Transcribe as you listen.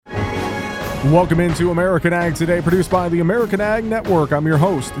Welcome into American Ag Today, produced by the American Ag Network. I'm your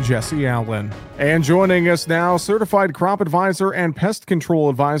host, Jesse Allen. And joining us now, certified crop advisor and pest control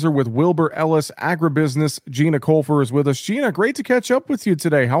advisor with Wilbur, Ellis Agribusiness, Gina Colfer is with us. Gina, great to catch up with you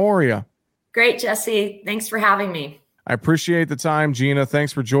today. How are you? Great, Jesse. Thanks for having me. I appreciate the time, Gina.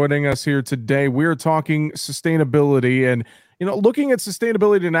 Thanks for joining us here today. We're talking sustainability and looking at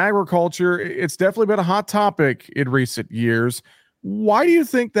sustainability in agriculture. It's definitely been a hot topic in recent years. Why do you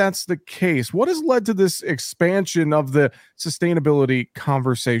think that's the case? What has led to this expansion of the sustainability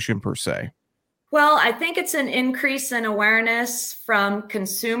conversation per se? Well, I think it's an increase in awareness from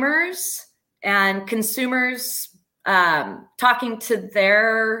consumers and consumers talking to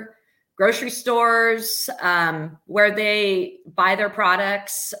their grocery stores where they buy their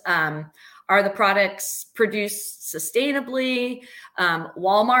products. Are the products produced sustainably?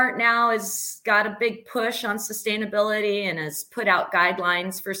 Walmart now has got a big push on sustainability and has put out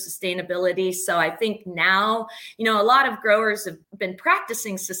guidelines for sustainability. So I think now, a lot of growers have been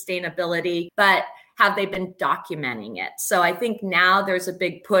practicing sustainability, but have they been documenting it? So I think now there's a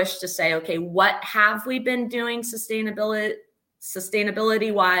big push to say, okay, what have we been doing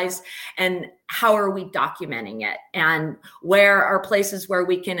sustainability wise, and how are we documenting it, and where are places where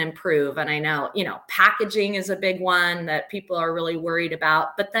we can improve? And I know, packaging is a big one that people are really worried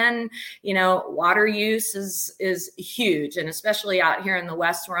about, but then, water use is huge. And especially out here in the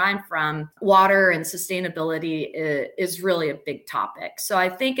West where I'm from, water and sustainability is really a big topic. So I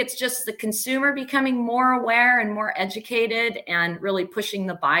think it's just the consumer becoming more aware and more educated and really pushing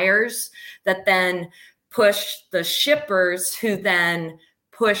the buyers that then push the shippers, who then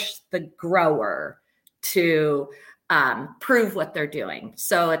push the grower to prove what they're doing.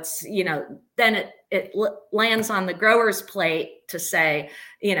 So it's, then it lands on the grower's plate to say,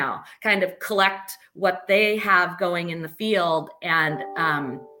 kind of collect what they have going in the field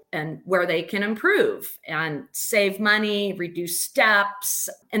and where they can improve and save money, reduce steps,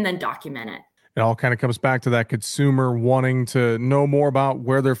 and then document it. It all kind of comes back to that consumer wanting to know more about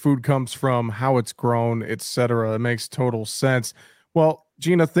where their food comes from, how it's grown, etc. It makes total sense. Well,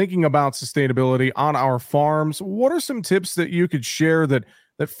 Gina, thinking about sustainability on our farms, what are some tips that you could share that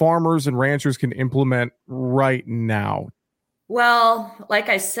farmers and ranchers can implement right now? Well, like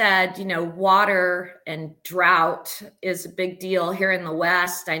I said, water and drought is a big deal here in the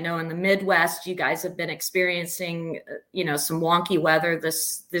West. I know in the Midwest, you guys have been experiencing, some wonky weather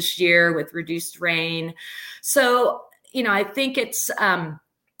this year with reduced rain. So, I think it's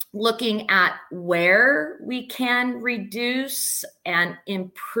looking at where we can reduce and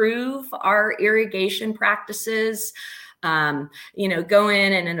improve our irrigation practices. Go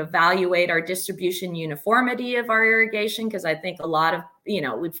in and evaluate our distribution uniformity of our irrigation, because I think a lot of,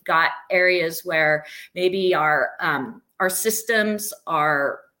 we've got areas where maybe our systems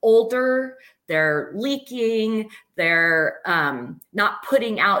are older, they're leaking, they're not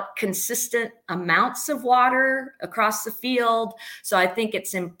putting out consistent amounts of water across the field. So I think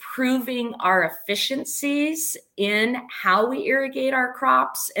it's improving our efficiencies in how we irrigate our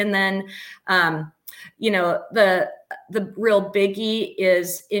crops. And then, the real biggie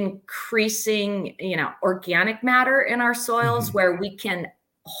is increasing, organic matter in our soils, where we can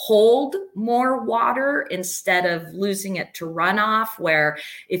hold more water instead of losing it to runoff, where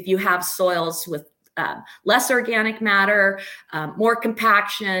if you have soils with less organic matter, more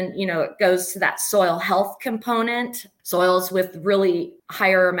compaction, it goes to that soil health component. Soils with really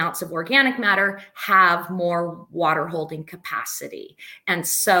higher amounts of organic matter have more water holding capacity, and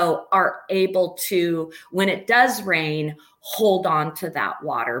so are able to, when it does rain, hold on to that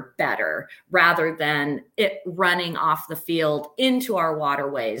water better, rather than it running off the field into our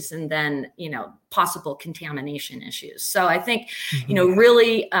waterways and then, possible contamination issues. So I think,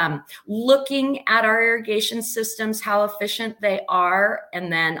 really looking at our irrigation systems, how efficient they are,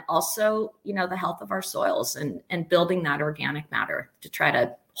 and then also, the health of our soils and building that organic matter to try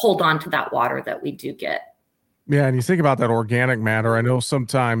to hold on to that water that we do get. Yeah, and you think about that organic matter, I know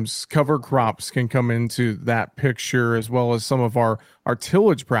sometimes cover crops can come into that picture, as well as some of our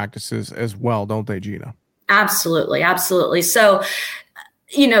tillage practices as well, don't they, Gina? Absolutely, absolutely. So,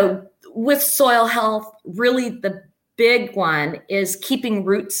 with soil health, really the big one is keeping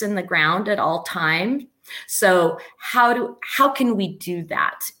roots in the ground at all times. So how can we do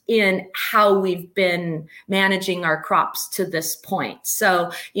that in how we've been managing our crops to this point?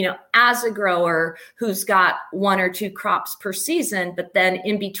 So, as a grower who's got one or two crops per season, but then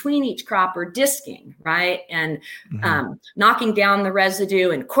in between each crop are disking, right? And knocking down the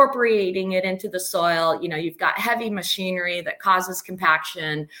residue, incorporating it into the soil. You've got heavy machinery that causes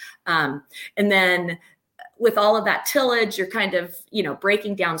compaction. And then with all of that tillage, you're kind of,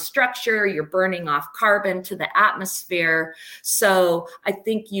 breaking down structure, you're burning off carbon to the atmosphere. So I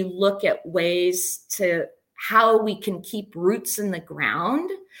think you look at ways to how we can keep roots in the ground.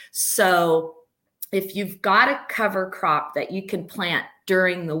 So if you've got a cover crop that you can plant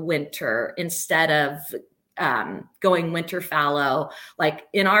during the winter instead of going winter fallow, like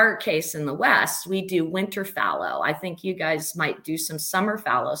in our case in the West, we do winter fallow. I think you guys might do some summer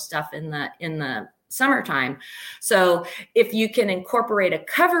fallow stuff in the summertime. So if you can incorporate a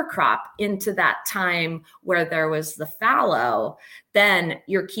cover crop into that time where there was the fallow, then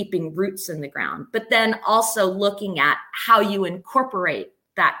you're keeping roots in the ground. But then also looking at how you incorporate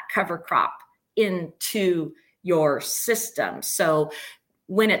that cover crop into your system. So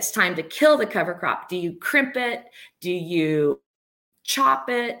when it's time to kill the cover crop, do you crimp it? Do you chop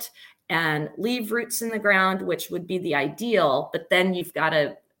it and leave roots in the ground, which would be the ideal? But then you've got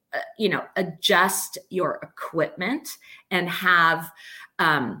to, adjust your equipment and have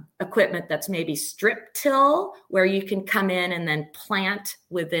equipment that's maybe strip till, where you can come in and then plant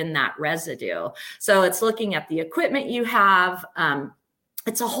within that residue. So it's looking at the equipment you have.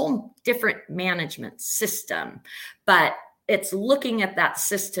 It's a whole different management system, but it's looking at that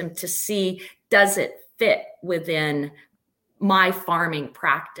system to see, does it fit within my farming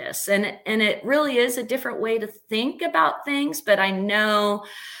practice? And it really is a different way to think about things. But I know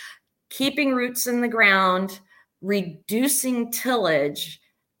keeping roots in the ground, reducing tillage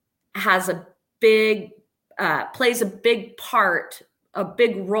has a big, plays a big part, a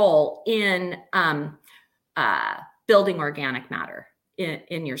big role in building organic matter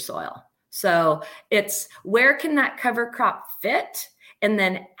in your soil. So it's, where can that cover crop fit? And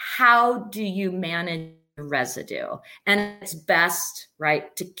then how do you manage the residue? And it's best,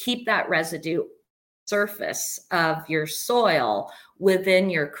 right, to keep that residue surface of your soil within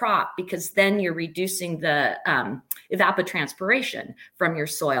your crop, because then you're reducing the evapotranspiration from your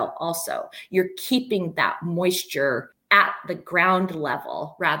soil also. You're keeping that moisture at the ground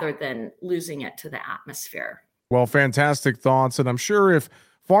level rather than losing it to the atmosphere. Well, fantastic thoughts. And I'm sure if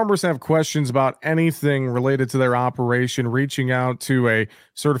farmers have questions about anything related to their operation, reaching out to a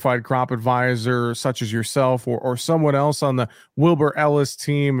certified crop advisor such as yourself or someone else on the Wilbur Ellis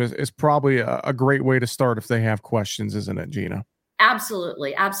team is probably a great way to start if they have questions, isn't it, Gina?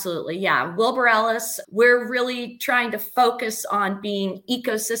 Absolutely. Absolutely. Yeah. Wilbur Ellis, we're really trying to focus on being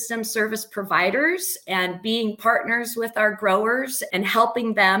ecosystem service providers and being partners with our growers and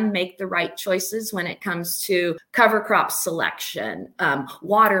helping them make the right choices when it comes to cover crop selection,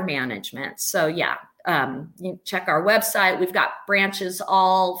 water management. So yeah, you check our website. We've got branches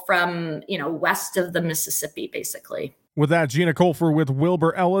all from, west of the Mississippi, basically. With that, Gina Colfer with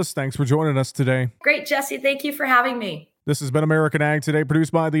Wilbur Ellis, thanks for joining us today. Great, Jesse. Thank you for having me. This has been American Ag Today,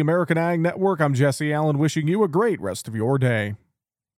 produced by the American Ag Network. I'm Jesse Allen, wishing you a great rest of your day.